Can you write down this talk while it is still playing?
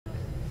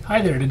Hi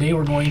there, today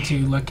we're going to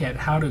look at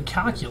how to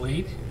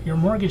calculate your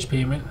mortgage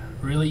payment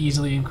really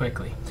easily and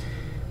quickly.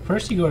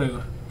 First, you go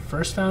to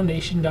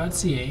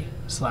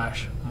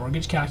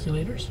firstfoundation.ca/mortgage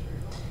calculators,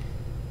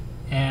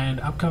 and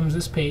up comes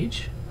this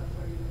page.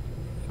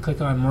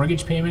 Click on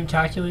mortgage payment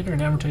calculator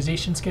and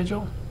amortization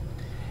schedule,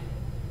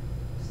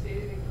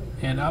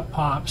 and up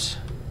pops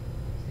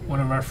one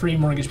of our free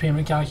mortgage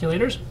payment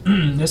calculators.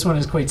 This one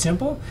is quite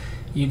simple.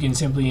 You can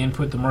simply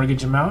input the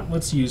mortgage amount.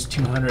 Let's use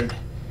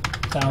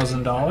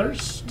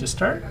 $200,000 to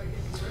start.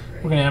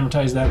 We're going to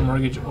amortize that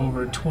mortgage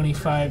over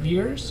 25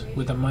 years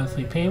with a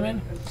monthly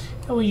payment.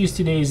 And we'll use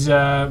today's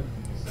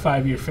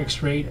 5-year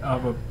fixed rate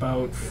of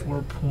about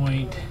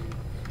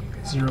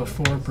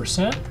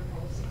 4.04%.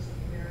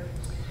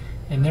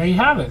 And there you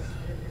have it.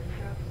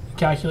 It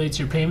calculates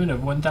your payment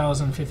of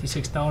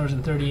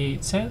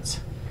 $1,056.38.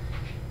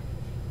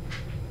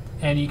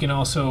 And you can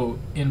also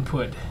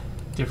input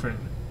different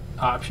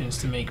options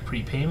to make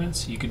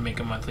prepayments. You can make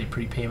a monthly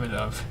prepayment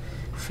of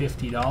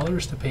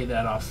 $50 to pay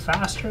that off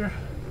faster.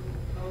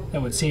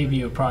 That would save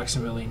you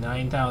approximately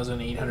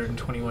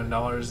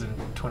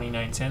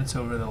 $9,821.29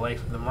 over the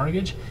life of the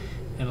mortgage.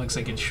 And it looks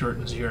like it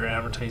shortens your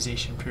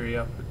amortization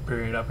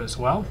period up as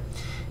well.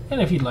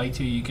 And if you'd like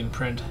to, you can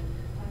print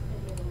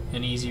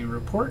an easy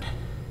report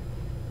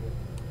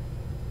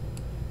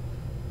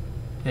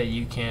that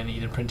you can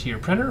either print to your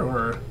printer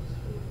or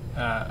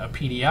a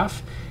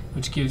PDF,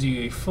 which gives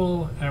you a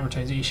full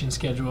amortization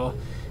schedule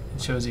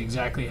and shows you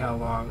exactly how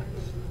long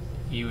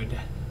you would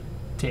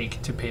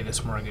take to pay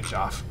this mortgage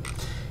off.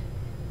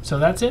 So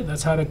that's it.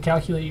 That's how to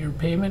calculate your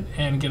payment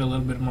and get a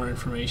little bit more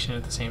information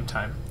at the same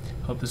time.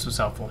 Hope this was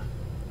helpful.